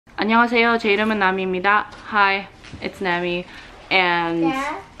안녕하세요. 제 이름은 나미입니다. Hi, it's Nami. And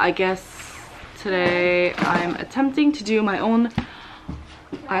Dad? I guess today I'm attempting to do my own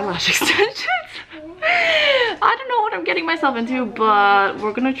eyelash extensions. I don't know what I'm getting myself into, but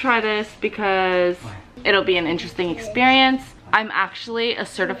we're gonna try this because it'll be an interesting experience. I'm actually a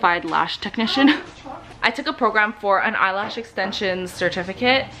certified lash technician. I took a program for an eyelash extension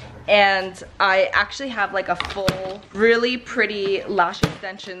certificate, and I actually have like a full, really pretty lash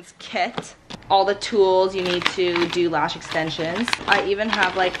extensions kit. All the tools you need to do lash extensions. I even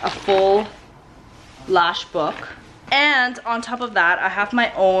have like a full lash book. And on top of that, I have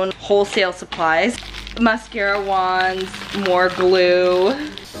my own wholesale supplies. Mascara wands, more glue.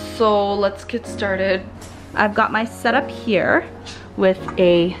 So let's get started. I've got my setup here with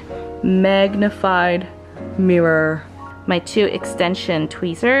a magnified mirror. My 2 extension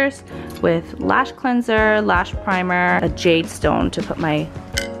tweezers with lash cleanser, lash primer, a jade stone to put my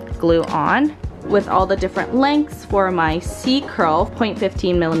glue on, with all the different lengths for my C curl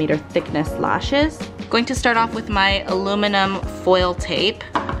 0.15 millimeter thickness lashes. Going to start off with my aluminum foil tape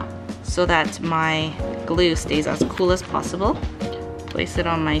so that my glue stays as cool as possible. Place it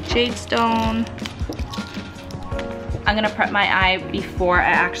on my jade stone. I'm gonna prep my eye before I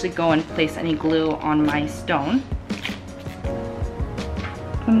actually go and place any glue on my stone.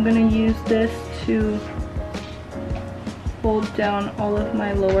 I'm gonna use this to hold down all of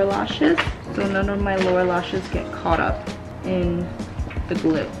my lower lashes so none of my lower lashes get caught up in the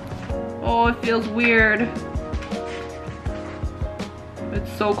glue. Oh, it feels weird.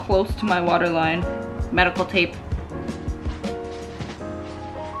 It's so close to my waterline. Medical tape.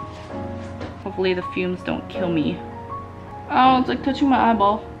 Hopefully the fumes don't kill me. Oh, it's like touching my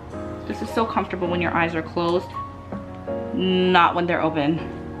eyeball. This is so comfortable when your eyes are closed. Not when they're open.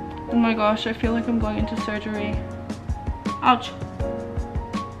 Oh my gosh, I feel like I'm going into surgery. Ouch.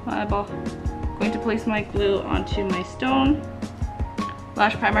 My eyeball. Going to place my glue onto my stone.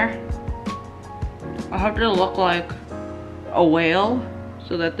 Lash primer. I have to look like a whale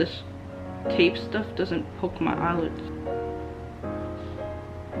so that this tape stuff doesn't poke my eyelids.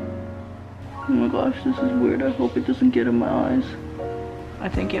 Oh my gosh, this is weird. I hope it doesn't get in my eyes. I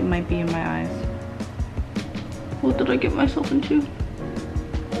think it might be in my eyes. What did I get myself into?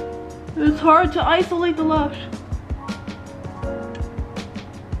 It's hard to isolate the lash.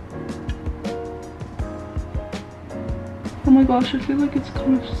 Oh my gosh, I feel like it's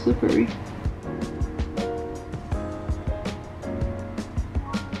kind of slippery.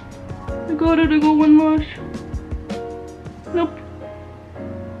 I got it, I got one lash. Nope.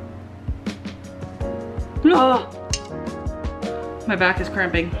 Ah! My back is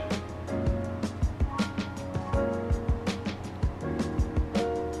cramping.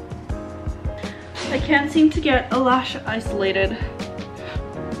 I can't seem to get a lash isolated.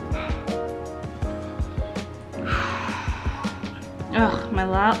 Ugh,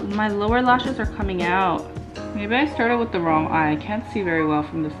 my lower lashes are coming out. Maybe I started with the wrong eye. I can't see very well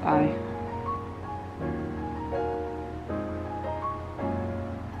from this eye.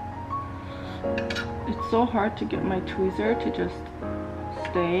 It's so hard to get my tweezer to just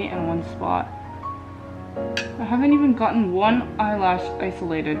stay in one spot. I haven't even gotten one eyelash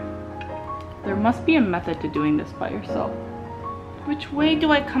isolated. There must be a method to doing this by yourself. Which way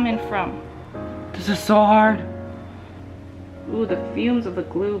do I come in from? This is so hard. Ooh, the fumes of the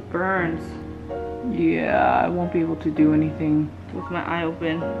glue burns. Yeah, I won't be able to do anything with my eye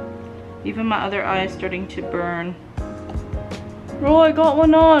open. Even my other eye is starting to burn. Oh, I got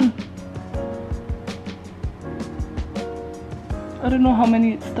one on. I don't know how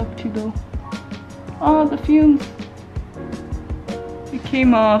many it stuck to though. Oh, the fumes. It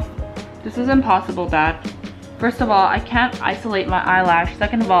came off. This is impossible, Dad. First of all, I can't isolate my eyelash.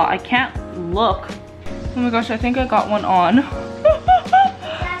 Second of all, I can't look. Oh my gosh, I think I got one on.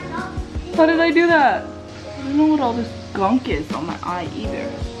 How did I do that? I don't know what all this gunk is on my eye either.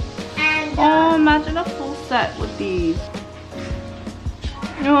 Oh, imagine a full set with these.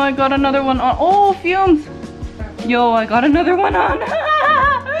 Yo, I got another one on. Oh, fumes. Yo, I got another one on.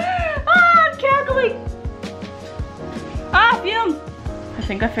 Ah, I'm cackling. Ah, fumes. I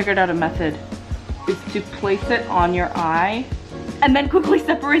think I figured out a method. Is to place it on your eye and then quickly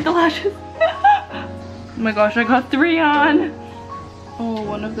separate the lashes. Oh my gosh, I got 3 on. Oh,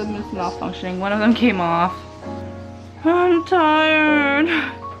 one of them is malfunctioning. One of them came off. I'm tired.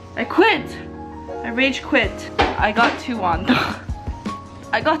 I quit. I rage quit. I got 2 on.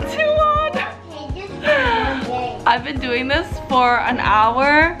 I got 2 on. I've been doing this for an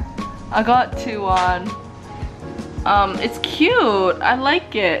hour. I got 2 on. It's cute. I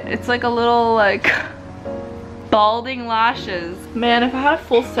like it. It's like a little like balding lashes. Man, if I had a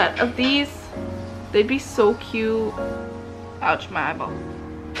full set of these, they'd be so cute. Ouch, my eyeball.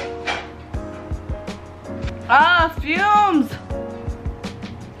 Ah, fumes!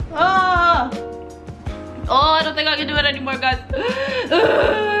 Ah! Oh, I don't think I can do it anymore, guys.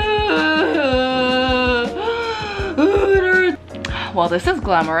 Well, this is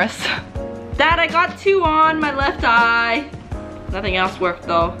glamorous. Dad, I got 2 on my left eye. Nothing else worked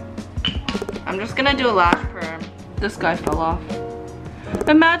though. I'm just gonna do a lash perm. This guy fell off.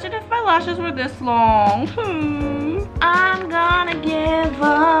 Imagine if my lashes were this long. I'm gonna give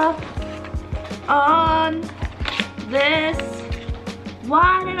up on this.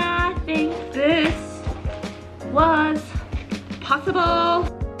 Why did I think this was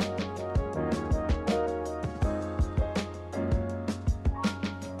possible?